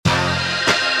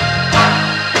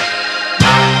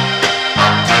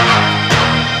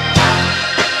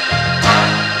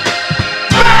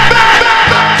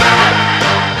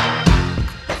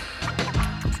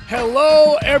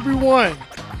everyone,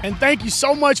 and thank you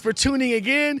so much for tuning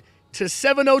again to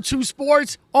 702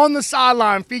 Sports on the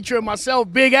Sideline, featuring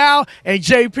myself, Big Al, and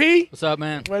JP. What's up,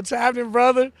 man? What's happening,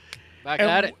 brother? Back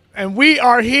at it. And we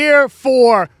are here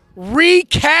for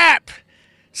recap.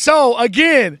 So,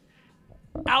 again,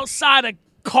 outside of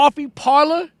Coffee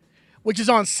Parlour, which is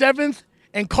on 7th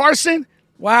and Carson,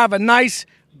 we'll have a nice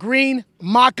green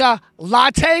maca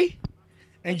latte.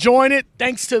 Enjoying it,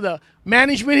 thanks to the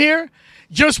management here.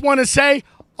 Just want to say,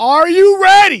 are you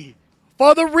ready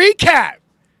for the recap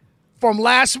from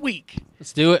last week?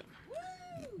 Let's do it.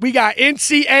 We got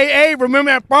NCAA, remember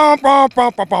that? Bum, bum,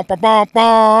 bum, bum, bum, bum, bum,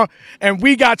 bum. And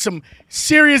we got some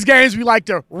serious games we like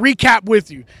to recap with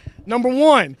you. Number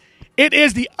one, it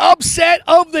is the upset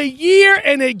of the year,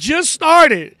 and it just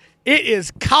started. It is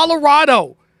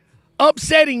Colorado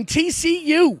upsetting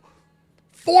TCU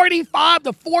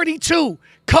 45-42.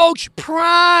 Coach,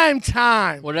 prime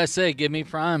time. What did I say? Give me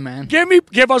prime, man.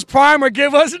 Give us prime or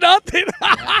give us nothing.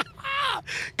 Yeah.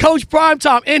 Coach prime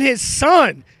time and his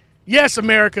son, yes,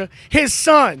 America, his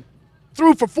son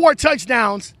threw for 4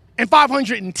 touchdowns and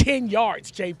 510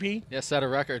 yards, JP. Yes, set a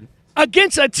record.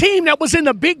 Against a team that was in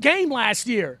the big game last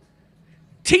year.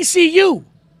 TCU.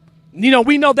 You know,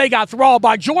 we know they got thralled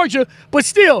by Georgia, but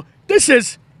still, this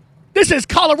is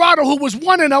Colorado, who was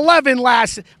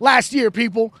 1-11 last year,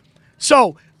 people.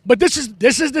 So, but this is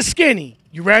the skinny.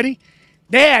 You ready?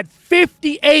 They had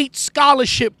 58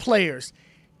 scholarship players.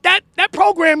 That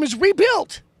program is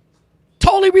rebuilt.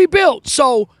 Totally rebuilt.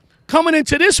 So, coming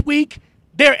into this week,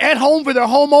 they're at home for their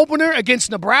home opener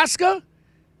against Nebraska.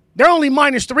 They're only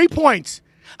minus 3 points.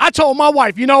 I told my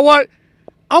wife, you know what?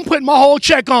 I'm putting my whole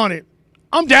check on it.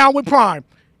 I'm down with prime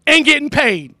and getting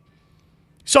paid.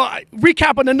 So,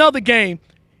 recapping another game,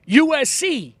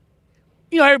 USC.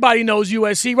 You know, everybody knows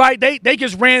USC, right? They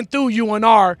just ran through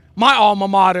UNR, my alma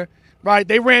mater, right?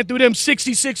 They ran through them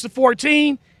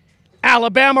 66-14.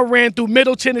 Alabama ran through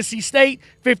Middle Tennessee State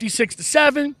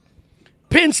 56-7.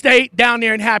 Penn State down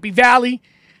there in Happy Valley,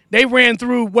 they ran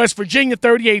through West Virginia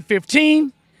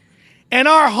 38-15. And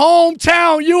our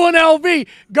hometown UNLV,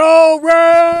 go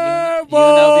Rebels! UNLV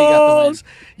got the win.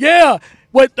 Yeah,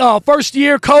 with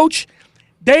first-year coach,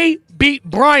 they beat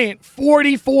Bryant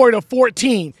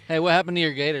 44-14. Hey, what happened to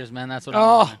your Gators, man? That's what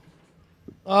I'm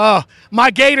wondering. My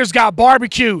Gators got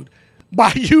barbecued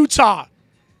by Utah,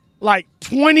 like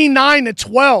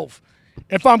 29-12,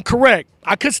 if I'm correct.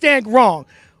 I could stand wrong.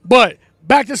 But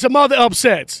back to some other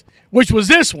upsets, which was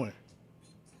this one.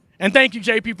 And thank you,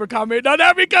 JP, for commenting on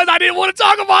that because I didn't want to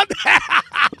talk about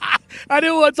that. I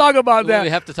didn't want to talk about that. We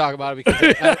have to talk about it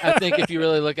because I think if you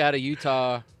really look at it,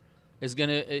 Utah is going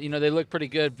to, they look pretty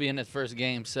good being its first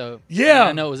game. So, yeah.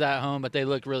 I know it was at home, but they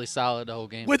looked really solid the whole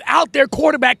game. Without their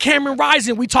quarterback, Cameron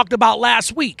Rising, we talked about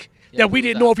last week that we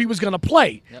didn't know if he was going to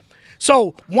play. Yep.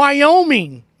 So,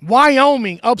 Wyoming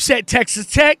upset Texas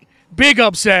Tech, big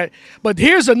upset. But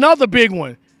here's another big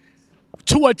one.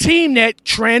 To a team that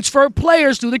transferred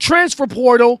players through the transfer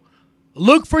portal.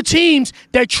 Look for teams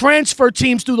that transfer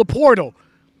teams through the portal.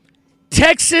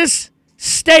 Texas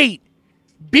State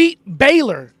beat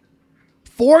Baylor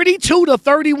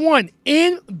 42-31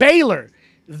 in Baylor.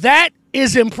 That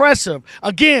is impressive.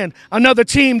 Again, another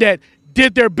team that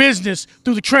did their business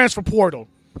through the transfer portal.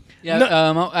 Yeah,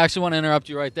 I actually want to interrupt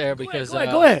you right there because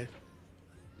go ahead.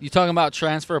 You're talking about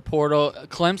transfer portal.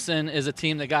 Clemson is a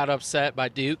team that got upset by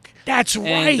Duke. That's right.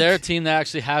 And they're a team that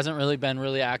actually hasn't really been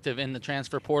really active in the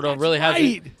transfer portal.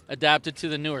 Hasn't adapted to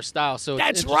the newer style. So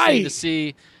it's interesting to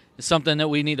see. It's something that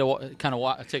we need to kind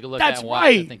of take a look at and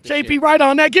watch. That's right. JP, right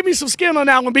on that. Give me some skin on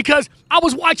that one because I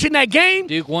was watching that game.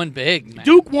 Duke won big, man.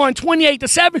 Duke won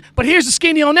 28-7, but here's the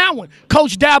skinny on that one.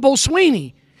 Coach Dabo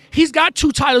Swinney, he's got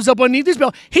 2 titles up underneath his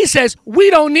belt. He says,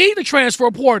 we don't need the transfer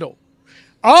portal.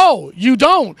 Oh, you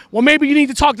don't? Well, maybe you need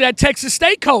to talk to that Texas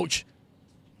State coach.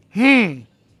 Things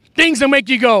that make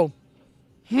you go,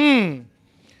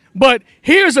 But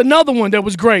here's another one that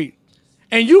was great,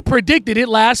 and you predicted it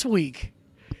last week.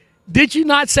 Did you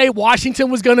not say Washington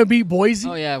was going to beat Boise?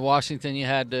 Oh, yeah, Washington, you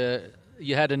had to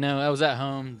know. I was at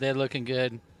home. They're looking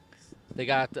good. They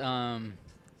got trying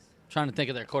to think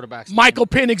of their quarterbacks. Michael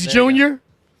Penix Jr.,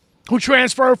 who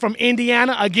transferred from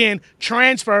Indiana. Again,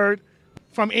 transferred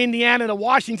from Indiana to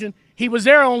Washington. He was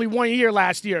there only 1 year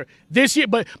last year. This year,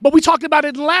 but we talked about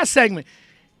it in the last segment.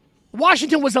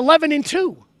 Washington was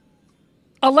 11-2.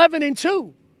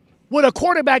 11-2 with a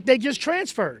quarterback they just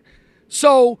transferred.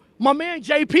 So my man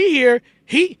JP here,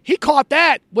 he caught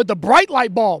that with the bright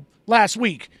light bulb last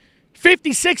week.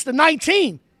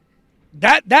 56-19.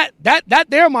 That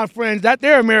there, my friends, that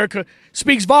there, America,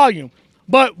 speaks volume.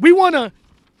 But we want to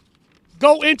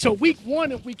go into week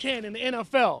 1 if we can in the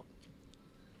NFL.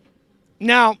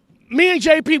 Now, me and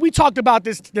JP, we talked about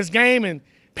this game, and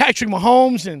Patrick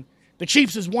Mahomes, and the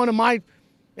Chiefs is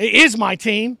my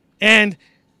team,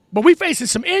 but we facing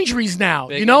some injuries now,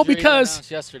 Big because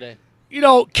yesterday,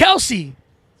 Kelsey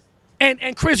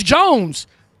and Chris Jones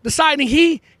deciding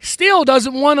he still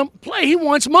doesn't want to play. He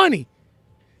wants money.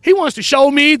 He wants to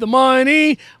show me the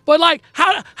money. But, like,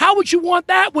 how would you want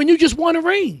that when you just won a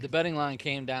ring? The betting line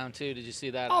came down, too. Did you see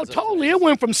that? Oh, totally. It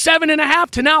went from 7.5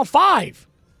 to now 5.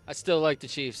 I still like the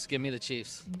Chiefs. Give me the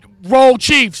Chiefs. Roll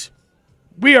Chiefs.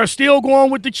 We are still going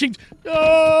with the Chiefs. Patrick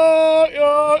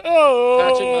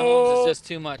Mahomes is just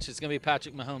too much. It's going to be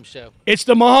Patrick Mahomes' show. It's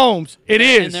the Mahomes. It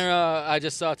is. And they're, I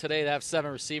just saw today they have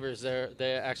 7 receivers.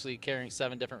 They're actually carrying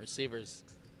 7 different receivers.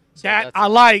 So I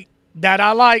like. He said,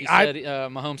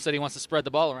 Mahomes said he wants to spread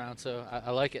the ball around, so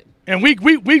I like it. And we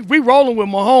rolling with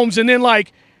Mahomes. And then,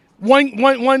 like, one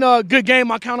good game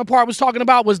my counterpart was talking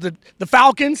about was the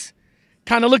Falcons.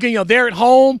 Kind of looking, they're at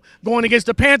home going against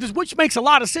the Panthers, which makes a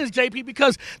lot of sense, JP,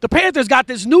 because the Panthers got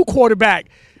this new quarterback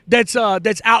that's out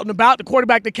and about, the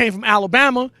quarterback that came from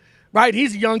Alabama, right?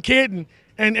 He's a young kid,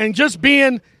 and just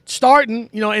starting,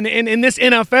 in this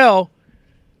NFL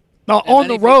on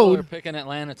the road. We're picking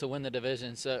Atlanta to win the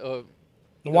division, so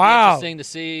wow, interesting to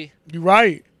see. You're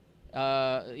right.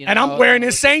 And I'm wearing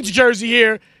this Saints jersey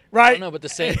here, right? No, but the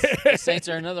Saints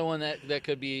are another one that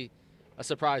could be a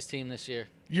surprise team this year.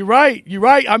 You're right.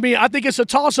 I mean, I think it's a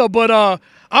toss-up, but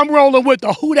I'm rolling with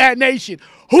the Who Dat Nation.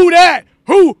 Who dat?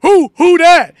 Who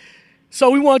dat?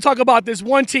 So we want to talk about this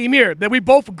one team here that we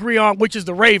both agree on, which is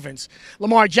the Ravens.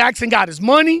 Lamar Jackson got his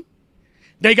money.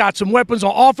 They got some weapons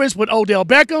on offense with Odell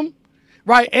Beckham,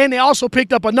 right? And they also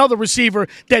picked up another receiver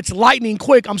that's lightning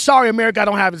quick. I'm sorry, America, I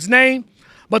don't have his name.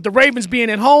 But the Ravens being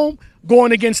at home,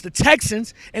 going against the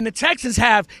Texans, and the Texans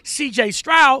have C.J.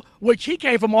 Stroud, which he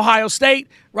came from Ohio State,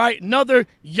 right? Another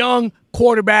young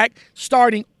quarterback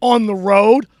starting on the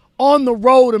road. On the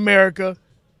road, America.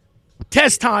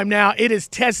 Test time now. It is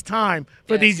test time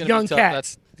for these young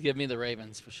cats. Give me the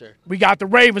Ravens for sure. We got the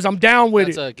Ravens. I'm down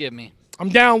with it. Give me. I'm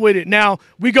down with it. Now,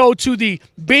 we go to the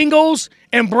Bengals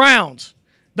and Browns,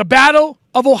 the Battle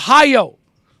of Ohio.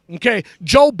 Okay,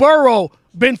 Joe Burrow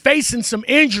been facing some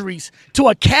injuries to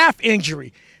a calf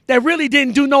injury that really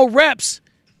didn't do no reps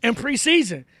in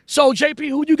preseason. So, JP,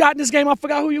 who you got in this game? I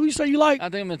forgot who you say you like. I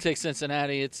think I'm going to take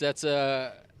Cincinnati. I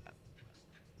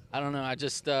don't know.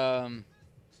 It's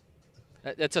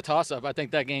a toss-up. I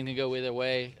think that game can go either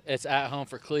way. It's at home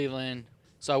for Cleveland.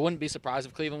 So I wouldn't be surprised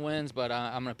if Cleveland wins, but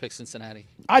I'm going to pick Cincinnati.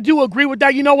 I do agree with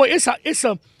that. You know what? It's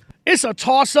a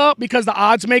toss-up because the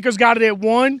odds makers got it at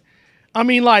 1. I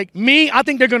mean, like me, I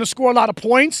think they're going to score a lot of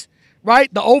points,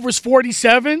 right? The over's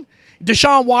 47.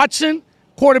 Deshaun Watson,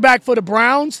 quarterback for the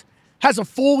Browns, has a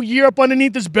full year up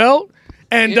underneath his belt.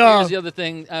 And here's the other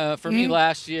thing. For me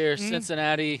last year,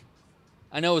 Cincinnati,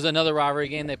 I know it was another rivalry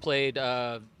game. They played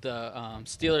the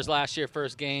Steelers last year,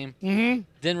 first game.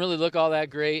 Didn't really look all that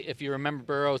great. If you remember,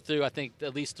 Burrow threw, I think,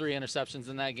 at least 3 interceptions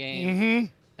in that game.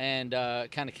 And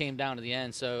kind of came down to the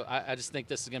end. So I just think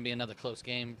this is going to be another close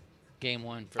game. Game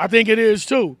 1. I think it is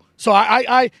too. So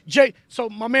so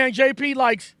my man JP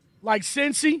likes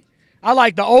Cincy. I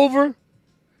like the over.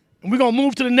 And we're gonna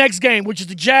move to the next game, which is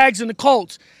the Jags and the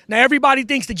Colts. Now everybody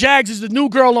thinks the Jags is the new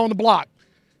girl on the block,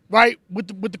 right?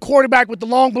 With the quarterback with the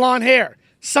long blonde hair,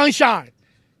 Sunshine.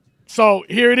 So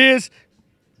here it is.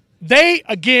 They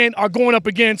again are going up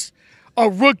against a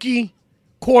rookie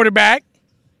quarterback.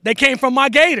 They came from my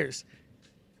Gators,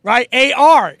 right?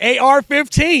 AR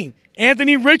 15.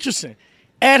 Anthony Richardson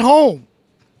at home.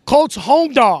 Colts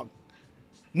home dog.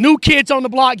 New kids on the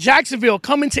block. Jacksonville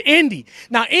coming to Indy.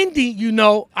 Now, Indy,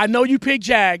 I know you picked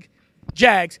Jags.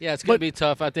 Yeah, it's going to be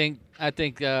tough. I think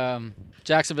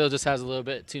Jacksonville just has a little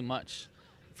bit too much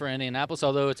for Indianapolis,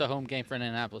 although it's a home game for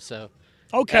Indianapolis. So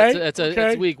okay.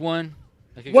 It's week 1.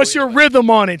 What's your rhythm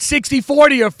on it?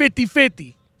 60-40 or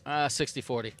 50-50?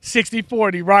 60-40.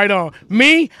 60-40, right on.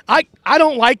 Me, I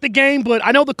don't like the game, but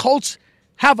I know the Colts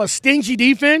have a stingy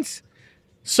defense.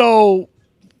 So,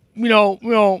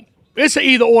 it's an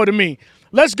either or to me.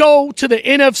 Let's go to the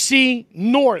NFC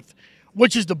North,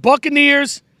 which is the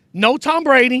Buccaneers, no Tom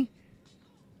Brady,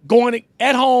 going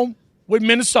at home with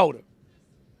Minnesota.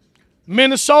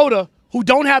 Minnesota, who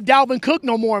don't have Dalvin Cook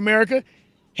no more, America.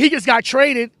 He just got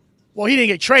traded. Well, he didn't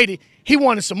get traded. He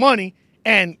wanted some money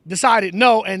and decided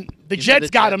no, and the Jets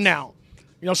got him now.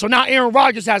 So now Aaron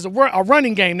Rodgers has a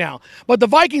running game now. But the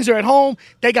Vikings are at home.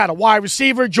 They got a wide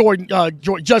receiver,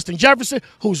 Justin Jefferson,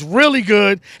 who's really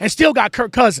good, and still got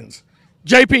Kirk Cousins.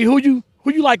 JP, who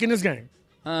you like in this game?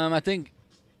 I think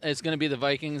it's going to be the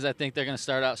Vikings. I think they're going to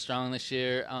start out strong this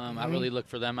year. I really look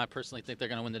for them. I personally think they're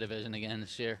going to win the division again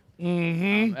this year.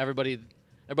 Everybody's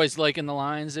liking the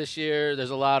Lions this year. There's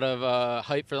a lot of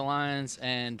hype for the Lions,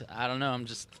 and I don't know.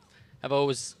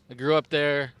 I grew up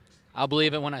there. I'll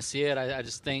believe it when I see it. I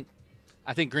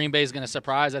think Green Bay is going to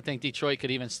surprise. I think Detroit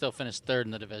could even still finish third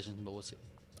in the division, but we'll see.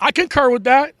 I concur with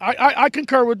that. I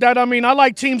concur with that. I mean, I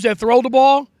like teams that throw the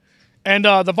ball, and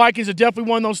the Vikings are definitely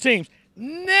one of those teams.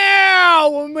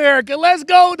 Now, America, let's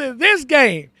go to this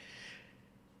game.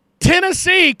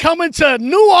 Tennessee coming to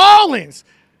New Orleans.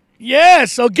 Yeah,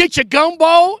 so get your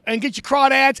gumbo and get your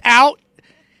crawdads out.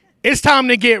 It's time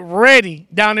to get ready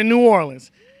down in New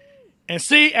Orleans. And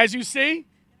see, as you see,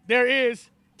 there is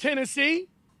Tennessee,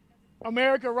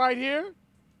 America right here.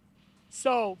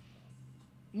 So,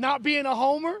 not being a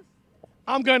homer,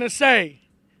 I'm going to say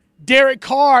Derek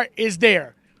Carr is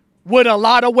there with a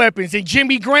lot of weapons. And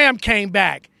Jimmy Graham came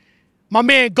back. My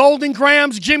man Golden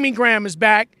Graham's Jimmy Graham is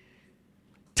back.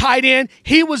 Tight end.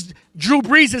 He was Drew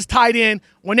Brees' tight end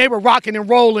when they were rocking and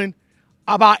rolling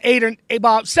about 7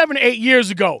 or 8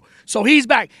 years ago. So he's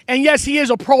back. And yes, he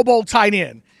is a Pro Bowl tight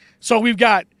end. So we've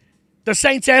got the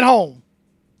Saints at home.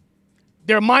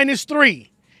 They're -3.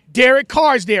 Derek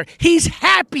Carr's there. He's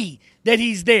happy that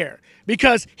he's there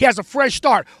because he has a fresh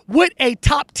start with a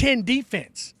top 10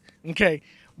 defense. Okay.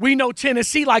 We know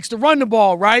Tennessee likes to run the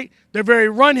ball, right? They're very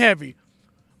run heavy.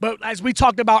 But as we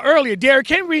talked about earlier, Derrick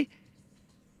Henry,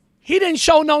 he didn't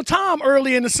show no time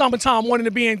early in the summertime wanting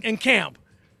to be in camp.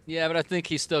 Yeah, but I think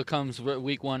he still comes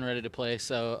week 1 ready to play.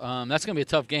 So that's going to be a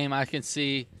tough game. I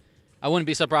wouldn't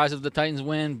be surprised if the Titans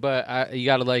win, but you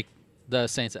got to like the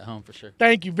Saints at home for sure.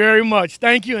 Thank you very much.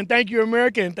 Thank you, and thank you,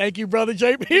 America, and thank you, Brother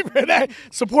JP, for that,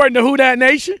 supporting the Who Dat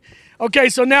Nation. Okay,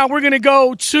 so now we're going to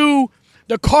go to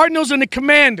the Cardinals and the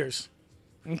Commanders.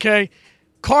 Okay,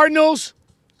 Cardinals,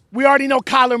 we already know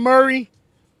Kyler Murray.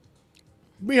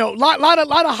 You know, lot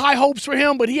of high hopes for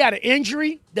him, but he had an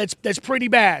injury that's pretty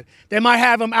bad. They might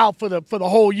have him out for the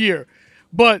whole year.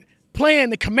 But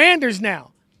playing the Commanders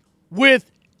now with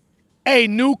a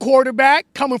new quarterback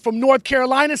coming from North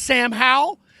Carolina, Sam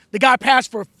Howell. The guy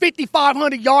passed for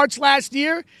 5,500 yards last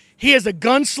year. He is a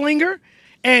gunslinger.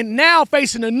 And now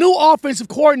facing a new offensive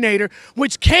coordinator,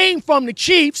 which came from the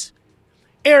Chiefs,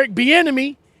 Eric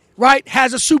Bieniemy, right,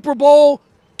 has a Super Bowl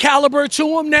caliber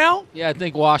to him now. Yeah, I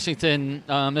think Washington,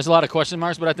 there's a lot of question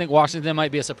marks, but I think Washington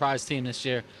might be a surprise team this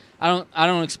year. I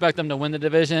don't expect them to win the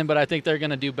division, but I think they're going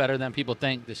to do better than people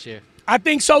think this year. I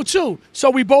think so, too. So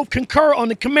we both concur on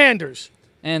the Commanders.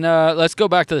 And let's go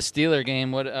back to the Steeler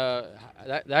game.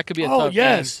 That could be a tough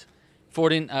game.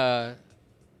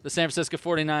 The San Francisco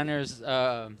 49ers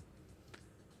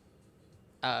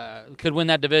could win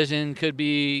that division, could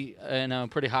be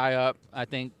pretty high up, I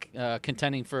think,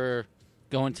 contending for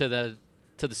going to the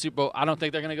Super Bowl. I don't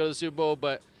think they're going to go to the Super Bowl,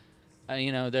 but,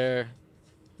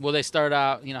 will they start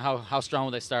out, how strong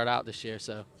will they start out this year?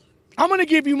 So I'm going to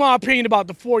give you my opinion about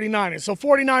the 49ers. So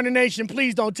 49er Nation,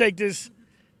 please don't take this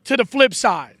to the flip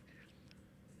side.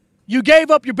 You gave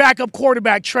up your backup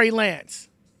quarterback, Trey Lance.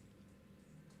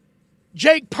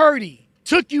 Jake Purdy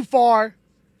took you far.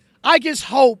 I just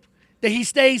hope that he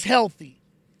stays healthy.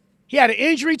 He had an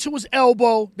injury to his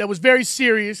elbow that was very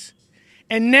serious.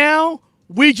 And now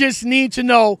we just need to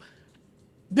know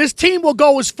this team will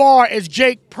go as far as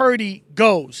Jake Purdy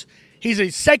goes. He's a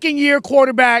second-year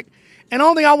quarterback. And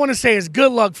only I want to say is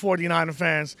good luck, 49er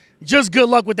fans. Just good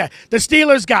luck with that. The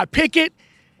Steelers got Pickett.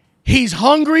 He's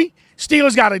hungry.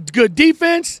 Steelers got a good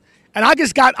defense. And I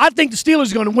think the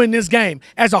Steelers are going to win this game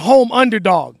as a home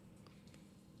underdog.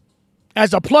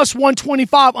 As a plus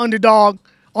 125 underdog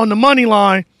on the money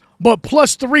line, but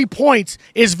plus 3 points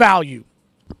is value.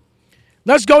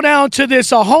 Let's go down to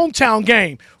this hometown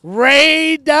game.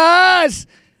 Raiders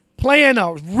playing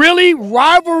a really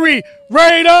rivalry.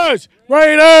 Raiders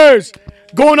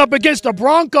going up against the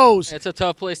Broncos. It's a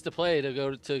tough place to play to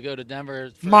go to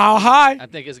Denver. Mile High. I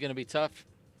think it's going to be tough.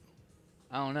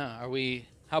 I don't know.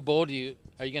 How bold are you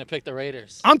going to pick the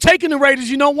Raiders? I'm taking the Raiders.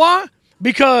 You know why?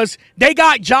 Because they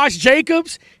got Josh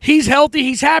Jacobs. He's healthy.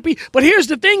 He's happy. But here's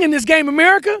the thing in this game,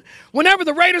 America. Whenever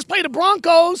the Raiders play the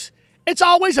Broncos, it's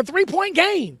always a 3-point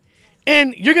game.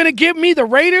 And you're going to give me the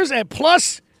Raiders at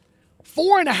plus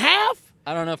 4.5?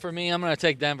 I don't know. For me, I'm going to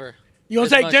take Denver. You going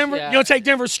to take Denver? Yeah. You going to take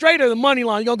Denver straight or the money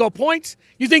line? You going to go points?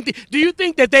 Do you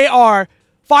think that they are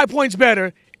 5 points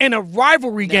better in a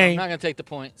rivalry game? I'm not going to take the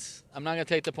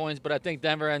points. But I think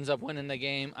Denver ends up winning the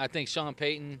game. I think Sean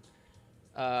Payton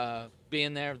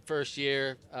being there first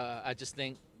year, I just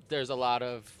think there's a lot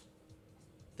of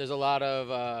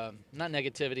not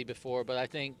negativity before, but I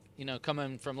think,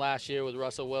 coming from last year with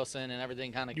Russell Wilson and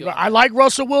everything kind of I like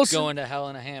Russell Wilson. Going to hell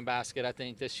in a handbasket, I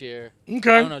think, this year.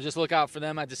 Okay. I don't know. Just look out for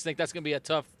them. I just think that's going to be a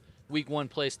tough week 1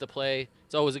 place to play.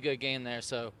 It's always a good game there.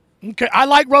 So. Okay. I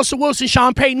like Russell Wilson.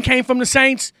 Sean Payton came from the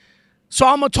Saints. So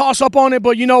I'm going to toss up on it.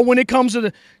 But, when it comes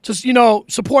to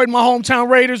supporting my hometown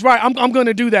Raiders, right, I'm going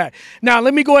to do that. Now,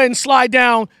 let me go ahead and slide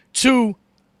down to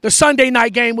the Sunday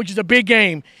night game, which is a big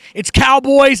game. It's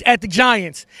Cowboys at the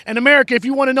Giants. And, America, if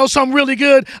you want to know something really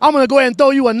good, I'm going to go ahead and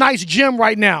throw you a nice gem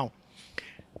right now.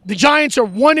 The Giants are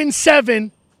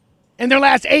 1-7 in their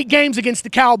last 8 games against the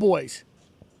Cowboys.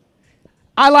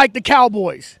 I like the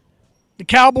Cowboys. The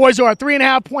Cowboys are a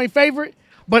 3.5-point favorite,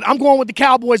 but I'm going with the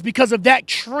Cowboys because of that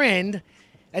trend,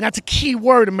 and that's a key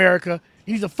word, America.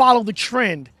 You need to follow the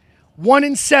trend.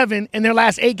 1-7 in their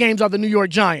last 8 games are the New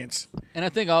York Giants. And I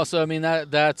think also,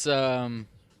 that's one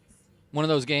of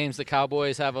those games the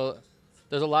Cowboys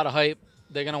there's a lot of hype.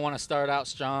 They're going to want to start out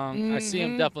strong. Mm-hmm. I see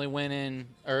them definitely winning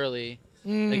early.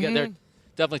 Mm-hmm. They're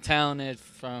definitely talented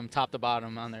from top to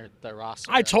bottom on their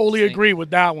roster. I totally agree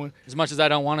with that one. As much as I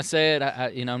don't want to say it,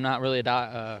 I'm not really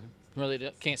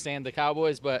really can't stand the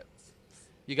Cowboys, but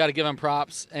you got to give them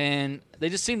props, and they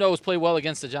just seem to always play well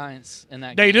against the Giants in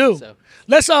that game. They do. So.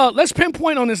 Let's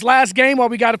pinpoint on this last game while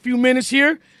we got a few minutes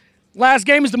here. Last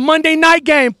game is the Monday night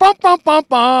game. Bum, bum, bum,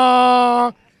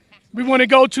 bum. We want to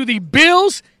go to the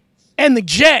Bills and the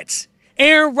Jets.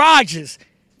 Aaron Rodgers,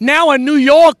 now a New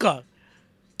Yorker.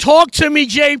 Talk to me,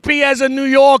 JP, as a New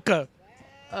Yorker.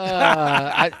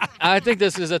 I think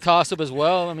this is a toss-up as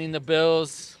well. The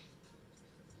Bills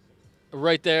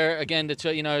right there, again,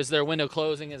 is their window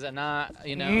closing? Is it not?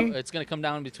 It's going to come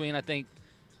down between, I think,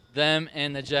 them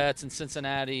and the Jets and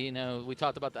Cincinnati. We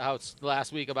talked about the house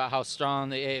last week about how strong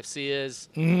the AFC is.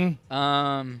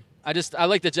 Mm-hmm. I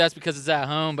like the Jets because it's at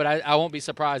home, but I won't be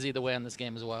surprised either way on this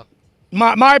game as well.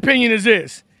 My opinion is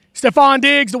this. Stephon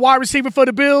Diggs, the wide receiver for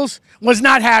the Bills, was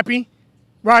not happy,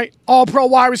 right? All-pro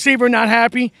wide receiver, not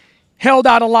happy. Held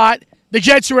out a lot. The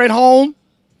Jets are at home.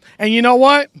 And you know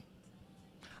what?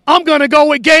 I'm going to go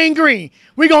with Gang Green.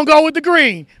 We're going to go with the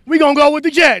green. We're going to go with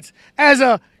the Jets. As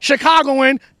a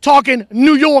Chicagoan talking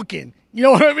New Yorkin. You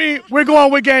know what I mean? We're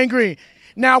going with Gang Green.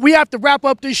 Now, we have to wrap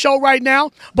up this show right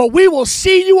now, but we will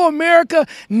see you, America,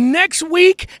 next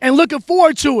week, and looking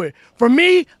forward to it. For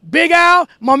me, Big Al,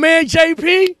 my man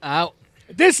JP, out.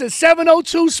 This is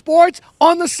 702 Sports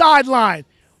on the Sideline.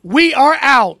 We are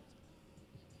out.